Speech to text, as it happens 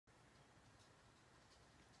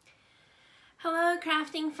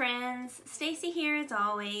crafting friends, Stacy here as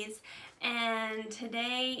always, and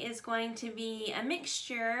today is going to be a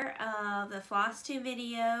mixture of the FlossTube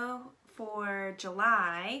video for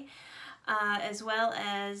July as well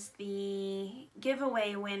as the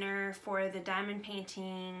giveaway winner for the diamond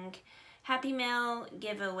painting Happy Mail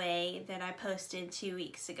giveaway that I posted 2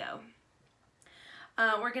 weeks ago.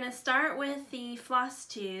 We're going to start with the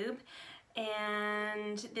FlossTube,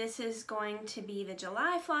 and this is going to be the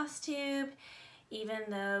July FlossTube, even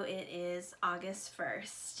though it is August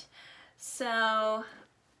 1st. So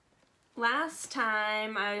last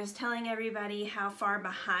time I was telling everybody how far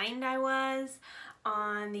behind I was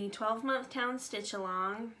on the 12-month town stitch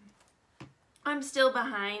along. I'm still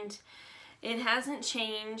behind. It hasn't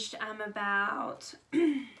changed. I'm about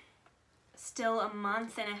still a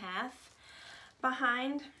month and a half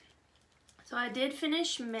behind. So I did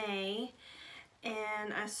finish May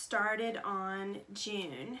and I started on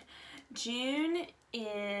June. June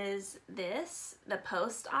is the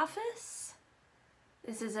post office.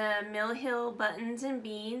 This is a Mill Hill Buttons and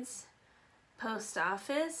Beads post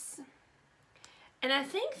office. And I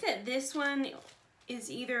think that this one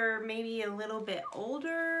is either maybe a little bit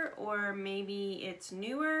older or maybe it's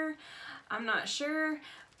newer. I'm not sure,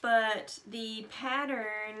 but the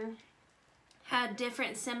pattern had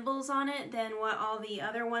different symbols on it than what all the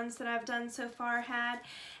other ones that I've done so far had,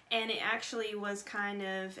 and it actually was kind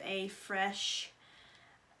of a fresh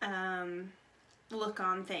look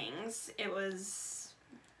on things. It was,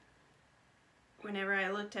 whenever I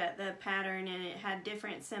looked at the pattern and it had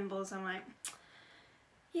different symbols, I'm like,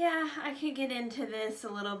 yeah, I could get into this a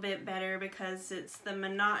little bit better because it's the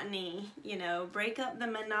monotony, you know, break up the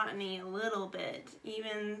monotony a little bit.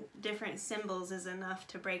 Even different symbols is enough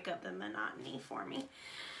to break up the monotony for me.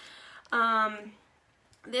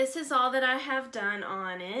 This is all that I have done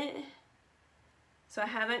on it. So I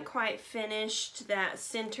haven't quite finished that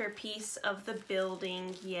centerpiece of the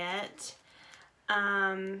building yet.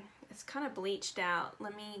 It's kind of bleached out.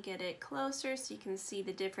 Let me get it closer so you can see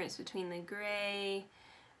the difference between the gray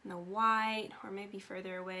and the white, or maybe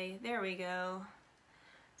further away. There we go.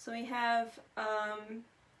 So we have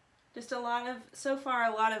just a lot of, so far,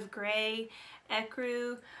 a lot of gray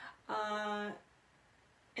ecru, and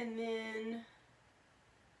then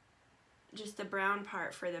just the brown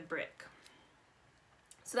part for the brick.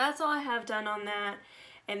 So that's all I have done on that.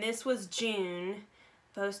 And this was June.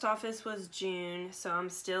 Post office was June, so I'm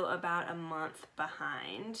still about a month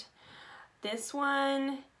behind. This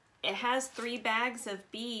one, it has 3 bags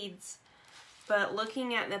of beads, but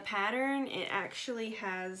looking at the pattern, it actually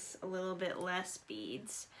has a little bit less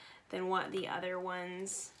beads than what the other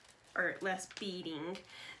ones, or less beading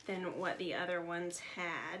than what the other ones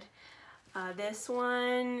had. This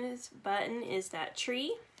one's button is that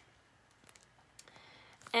tree,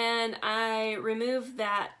 and I removed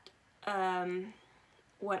that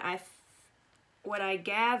what I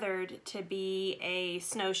gathered to be a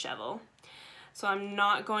snow shovel. So I'm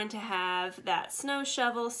not going to have that snow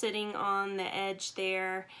shovel sitting on the edge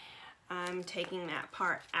there. I'm taking that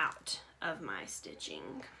part out of my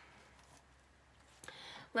stitching.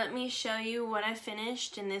 Let me show you what I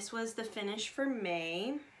finished, and this was the finish for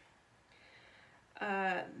May.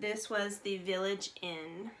 This was the Village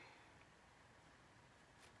Inn.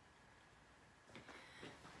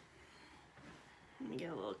 Let me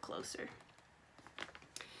get a little closer.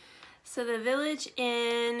 So the Village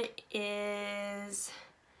Inn is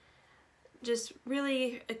just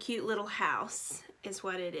really a cute little house is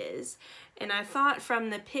what it is. And I thought from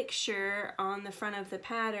the picture on the front of the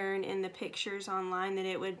pattern and the pictures online that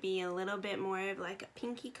it would be a little bit more of like a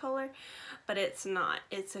pinky color, but it's not.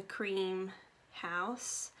 It's a cream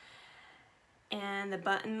house. And the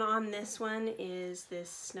button on this one is this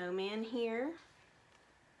snowman here.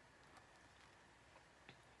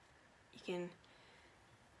 You can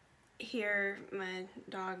hear my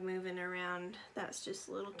dog moving around. That's just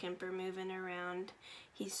little Kemper moving around.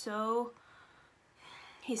 He's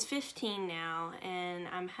 15 now, and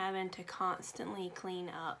I'm having to constantly clean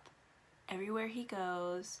up everywhere he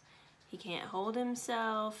goes. He can't hold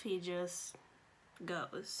himself, he just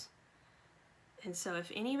goes. And so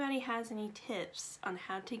if anybody has any tips on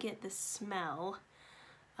how to get the smell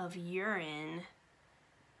of urine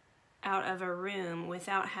out of a room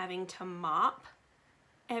without having to mop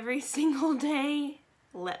every single day,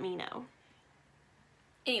 let me know.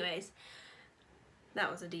 Anyways, that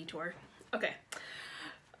was a detour. Okay.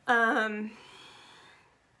 The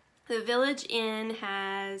Village Inn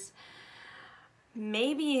has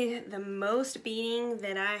maybe the most beading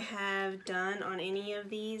that I have done on any of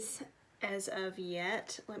these as of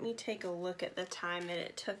yet. Let me take a look at the time that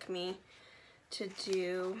it took me to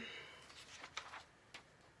do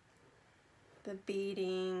the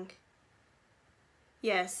beading.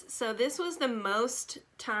 Yes, so this was the most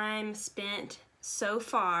time spent so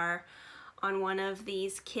far on one of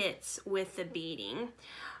these kits with the beading.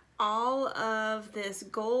 All of this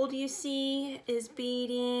gold you see is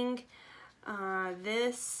beading.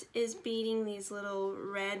 This is beading, these little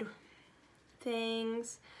red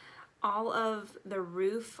things. All of the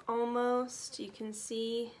roof almost, you can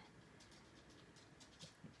see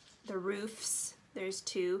the roofs, there's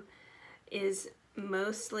two, is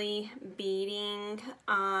mostly beading.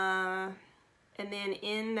 And then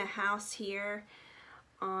in the house here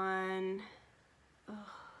on,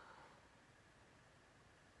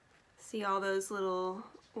 see all those little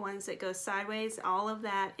ones that go sideways? All of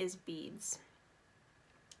that is beads.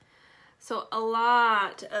 So a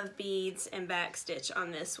lot of beads and backstitch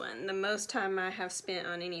on this one. The most time I have spent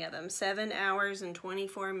on any of them, 7 hours and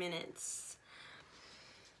 24 minutes.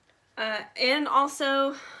 And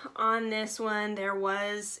also on this one, there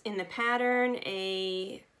was in the pattern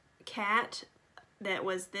a cat that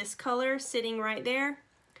was this color sitting right there.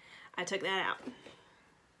 I took that out.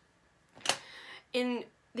 In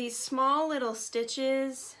these small little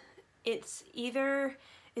stitches, it's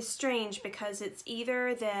strange because it's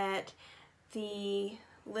either that the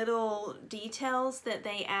little details that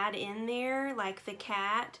they add in there, like the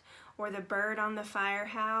cat or the bird on the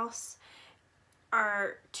firehouse,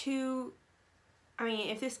 are too, I mean,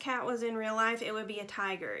 if this cat was in real life, it would be a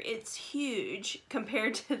tiger. It's huge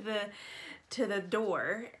compared to the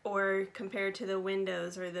door, or compared to the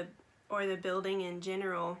windows or the building in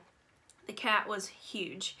general. The cat was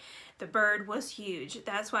huge. The bird was huge.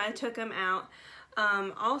 That's why I took them out.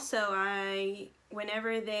 Also,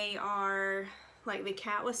 whenever they are, like the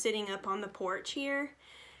cat was sitting up on the porch here,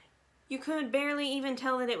 you could barely even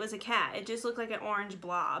tell that it was a cat. It just looked like an orange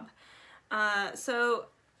blob. So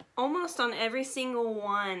almost on every single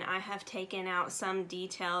one, I have taken out some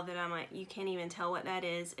detail that I'm like, you can't even tell what that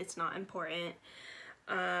is. It's not important.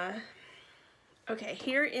 Okay,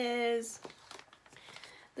 here is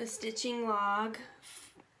the stitching log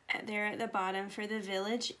there at the bottom for the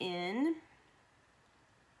Village Inn.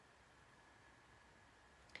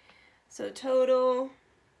 So total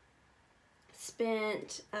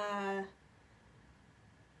spent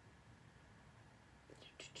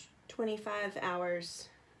 25 hours,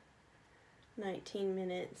 19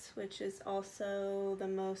 minutes, which is also the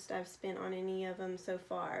most I've spent on any of them so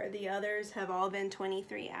far. The others have all been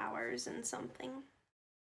 23 hours and something.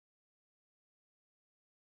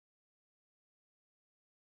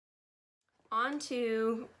 On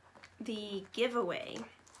to the giveaway.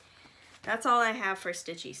 That's all I have for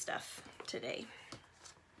stitchy stuff today.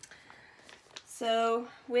 So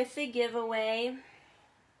with the giveaway,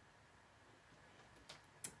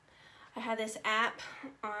 I had this app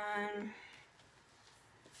on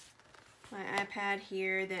my iPad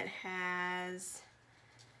here that has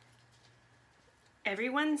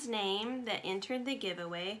everyone's name that entered the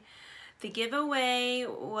giveaway. The giveaway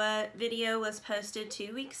video was posted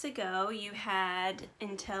 2 weeks ago. You had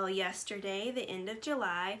until yesterday, the end of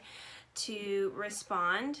July, to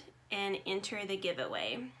respond and enter the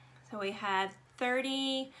giveaway. So we had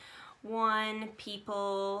 31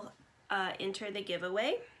 people enter the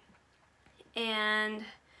giveaway. And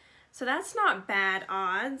so that's not bad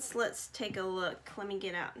odds. Let's take a look. Let me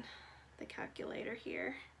get out the calculator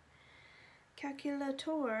here.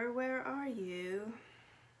 Calculator, where are you?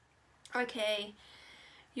 Okay,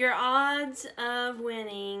 your odds of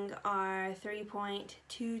winning are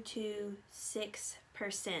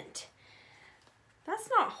 3.226%. That's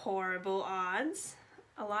not horrible odds.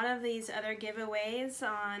 A lot of these other giveaways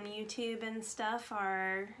on YouTube and stuff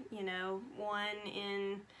are, you know, 1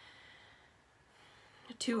 in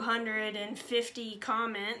 250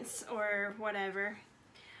 comments or whatever.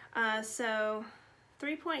 So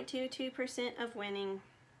 3.22% of winning,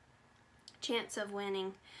 chance of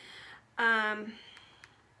winning. I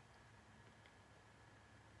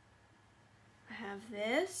have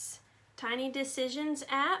this Tiny Decisions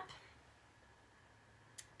app,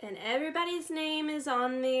 and everybody's name is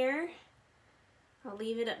on there. I'll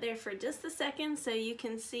leave it up there for just a second so you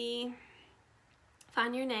can see,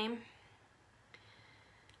 find your name.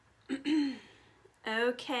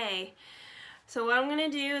 Okay, so what I'm gonna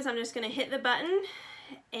do is I'm just gonna hit the button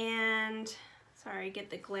and, sorry,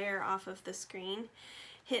 get the glare off of the screen.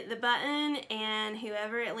 Hit the button, and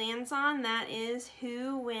whoever it lands on, that is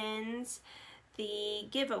who wins the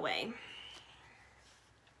giveaway.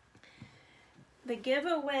 The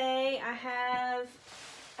giveaway, I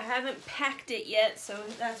haven't packed it yet, so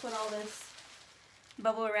that's what all this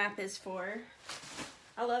bubble wrap is for.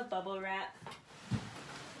 I love bubble wrap.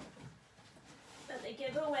 But the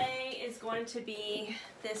giveaway is going to be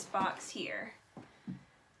this box here.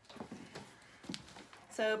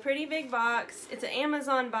 So pretty big box. It's an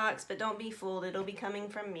Amazon box, but don't be fooled. It'll be coming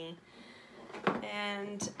from me.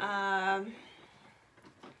 And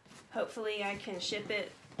hopefully I can ship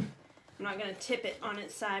it. I'm not going to tip it on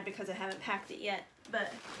its side because I haven't packed it yet.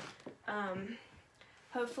 But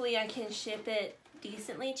hopefully I can ship it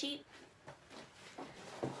decently cheap.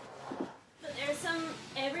 But there's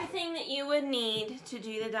everything that you would need to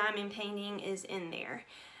do the diamond painting is in there.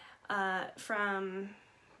 From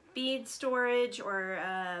bead storage or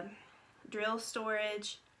drill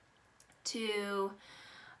storage to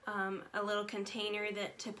a little container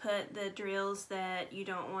to put the drills that you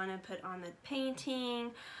don't want to put on the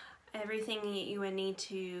painting, everything that you would need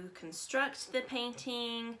to construct the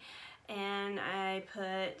painting, and I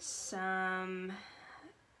put some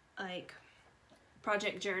like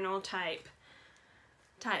project journal type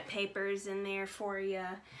papers in there for you,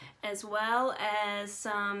 as well as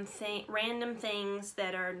some random things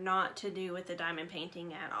that are not to do with the diamond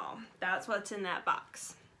painting at all. That's what's in that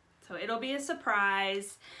box. So it'll be a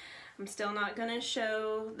surprise. I'm still not gonna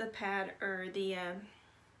show the pad or the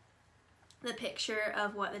picture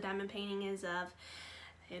of what the diamond painting is of.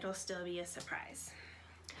 It'll still be a surprise.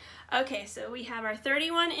 Okay, so we have our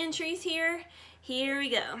 31 entries here. Here we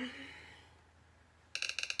go.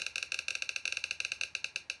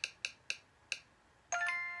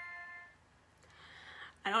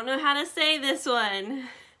 I don't know how to say this one.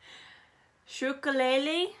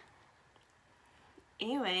 Shukalele.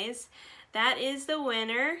 Anyways, that is the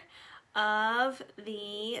winner of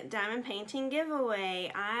the diamond painting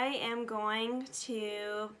giveaway. I am going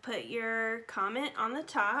to put your comment on the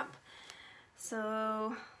top.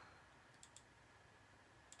 So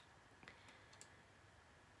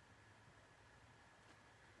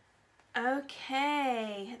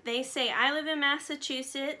okay, they say, I live in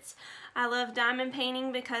Massachusetts. I love diamond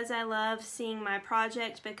painting because I love seeing my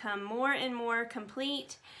project become more and more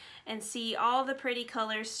complete and see all the pretty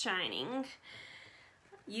colors shining.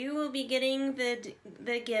 You will be getting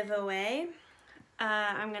the giveaway.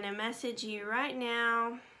 I'm gonna message you right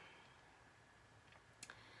now.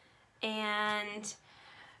 And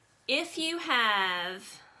if you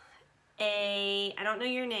have I don't know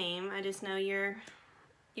your name, I just know your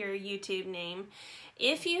YouTube name.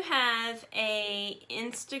 If you have a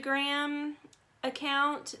Instagram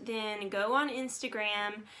account, then go on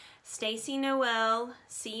Instagram, Stacy Noel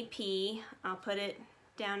CP. I'll put it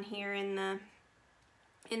down here in the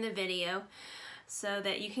video so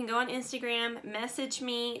that you can go on Instagram, message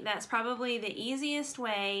me. That's probably the easiest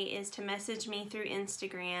way, is to message me through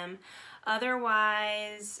Instagram.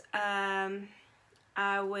 Otherwise,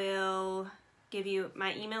 I will give you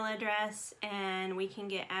my email address and we can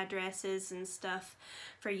get addresses and stuff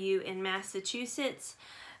for you in Massachusetts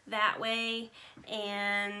that way.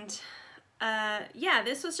 And yeah,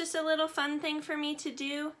 this was just a little fun thing for me to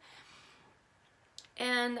do,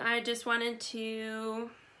 and I just wanted to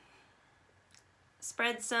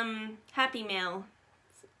spread some happy mail.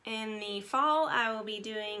 In the fall, I will be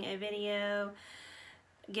doing a video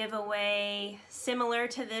giveaway similar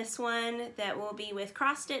to this one that will be with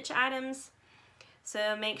cross-stitch items.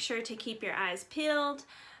 So make sure to keep your eyes peeled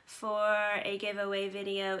for a giveaway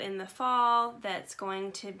video in the fall that's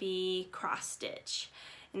going to be cross-stitch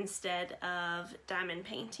instead of diamond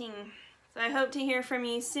painting. So I hope to hear from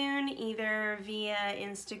you soon, either via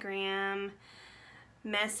Instagram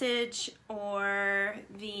message or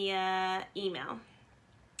via email.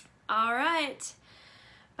 All right,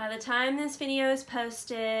 by the time this video is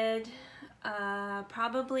posted,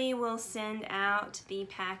 probably will send out the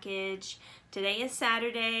package. Today is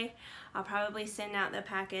Saturday. I'll probably send out the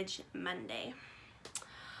package Monday.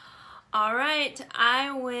 All right,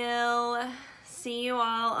 I will see you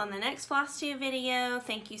all on the next FlossTube video.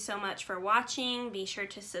 Thank you so much for watching. Be sure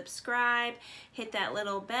to subscribe, hit that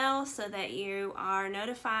little bell so that you are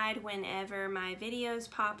notified whenever my videos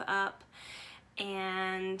pop up,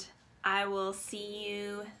 and I will see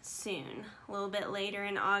you soon, a little bit later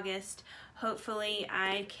in August. Hopefully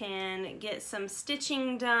I can get some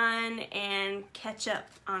stitching done and catch up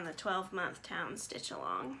on the 12-month town stitch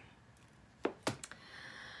along.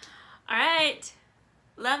 All right,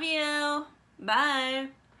 love you, bye.